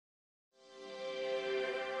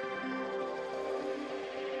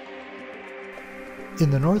In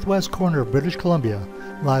the northwest corner of British Columbia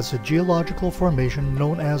lies a geological formation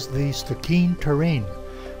known as the Stikine Terrane,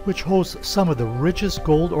 which hosts some of the richest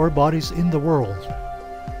gold ore bodies in the world.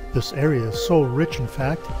 This area is so rich, in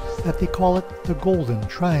fact, that they call it the Golden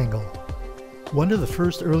Triangle. One of the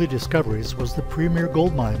first early discoveries was the Premier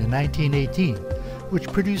Gold Mine in 1918,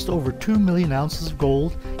 which produced over 2 million ounces of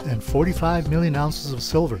gold and 45 million ounces of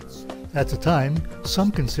silver. At the time,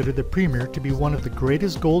 some considered the Premier to be one of the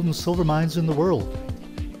greatest gold and silver mines in the world.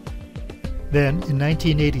 Then, in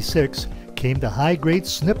 1986, came the high-grade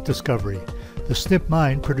Snip discovery. The Snip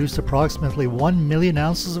mine produced approximately 1 million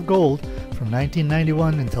ounces of gold from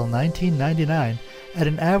 1991 until 1999 at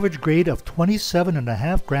an average grade of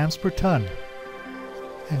 27.5 grams per ton.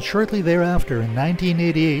 And shortly thereafter, in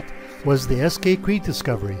 1988, was the Eskay Creek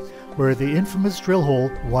discovery, where the infamous drill hole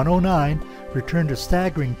 109 returned a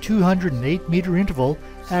staggering 208-meter interval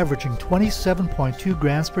averaging 27.2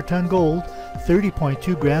 grams per ton gold,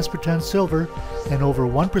 30.2 grams per ton silver, and over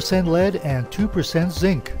 1% lead and 2%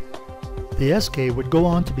 zinc. The Eskay would go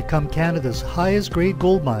on to become Canada's highest grade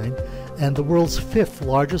gold mine and the world's 5th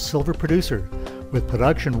largest silver producer, with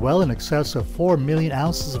production well in excess of 4 million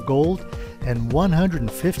ounces of gold and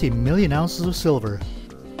 150 million ounces of silver.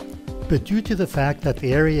 But due to the fact that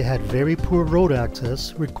the area had very poor road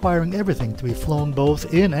access, requiring everything to be flown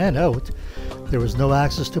both in and out, there was no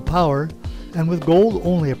access to power, and with gold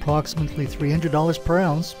only approximately $300 per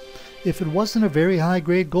ounce, if it wasn't a very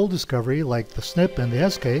high-grade gold discovery like the Snip and the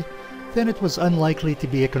Eskay, then it was unlikely to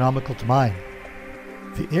be economical to mine.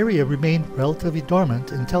 The area remained relatively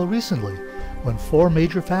dormant until recently, when 4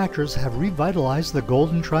 major factors have revitalized the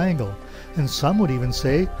Golden Triangle, and some would even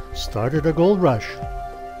say started a gold rush.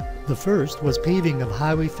 The first was paving of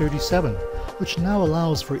Highway 37, which now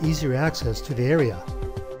allows for easier access to the area.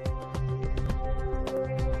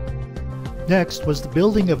 Next was the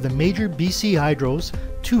building of the major BC Hydro's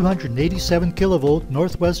 287 kilovolt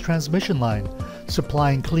northwest transmission line,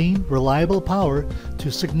 supplying clean, reliable power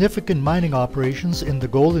to significant mining operations in the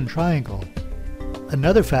Golden Triangle.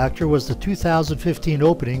 Another factor was the 2015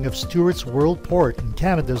 opening of Stewart's World Port in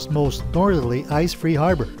Canada's most northerly ice-free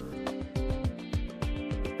harbor.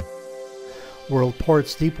 World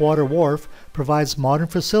Port's Deepwater Wharf provides modern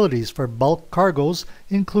facilities for bulk cargoes,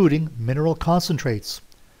 including mineral concentrates.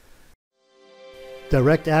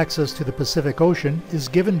 Direct access to the Pacific Ocean is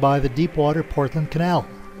given by the Deepwater Portland Canal.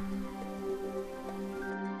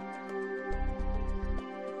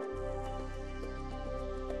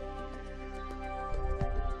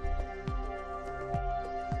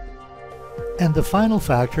 And the final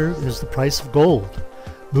factor is the price of gold,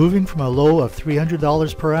 moving from a low of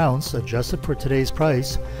 $300 per ounce adjusted for today's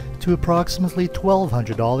price to approximately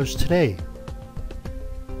 $1,200 today.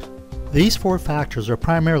 These 4 factors are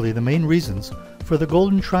primarily the main reasons for the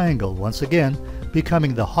Golden Triangle once again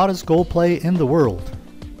becoming the hottest gold play in the world.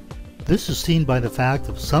 This is seen by the fact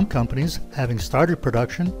of some companies having started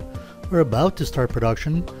production or about to start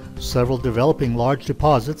production, several developing large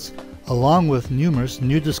deposits, along with numerous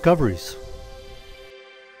new discoveries.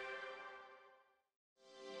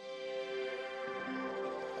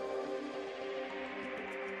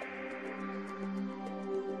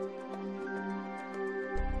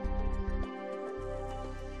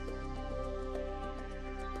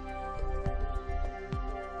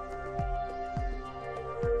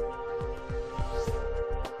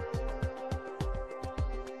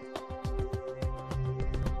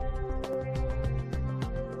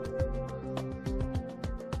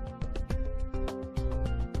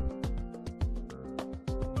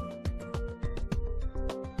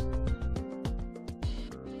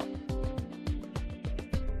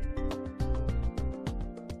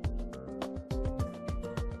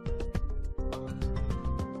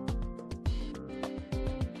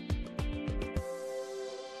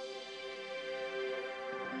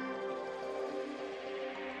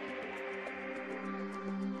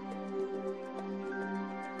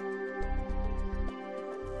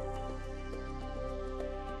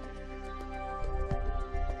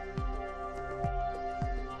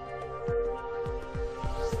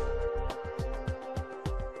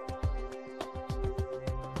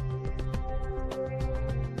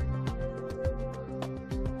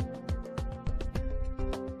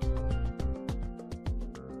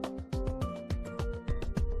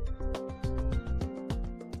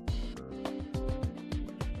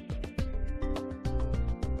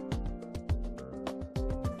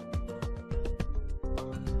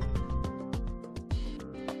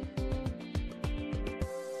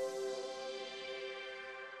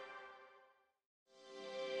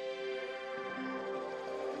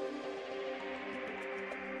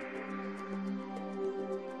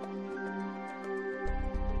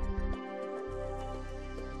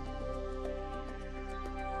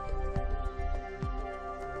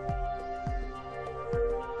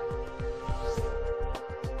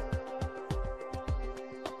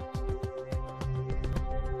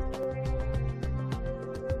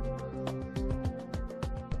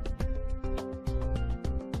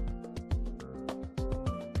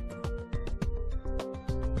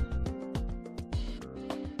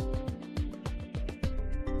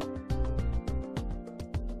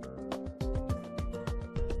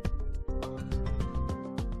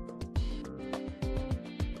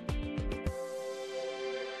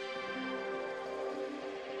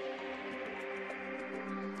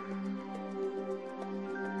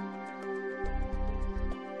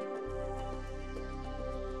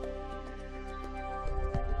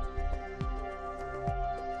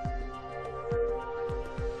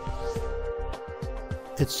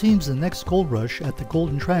 It seems the next gold rush at the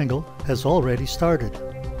Golden Triangle has already started.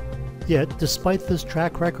 Yet, despite this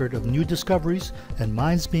track record of new discoveries and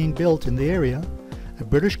mines being built in the area, a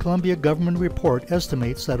British Columbia government report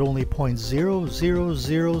estimates that only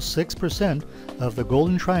 0.0006% of the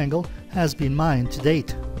Golden Triangle has been mined to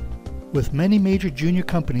date. With many major junior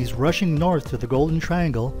companies rushing north to the Golden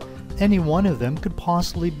Triangle, any one of them could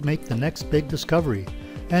possibly make the next big discovery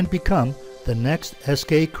and become the next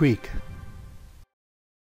Eskay Creek.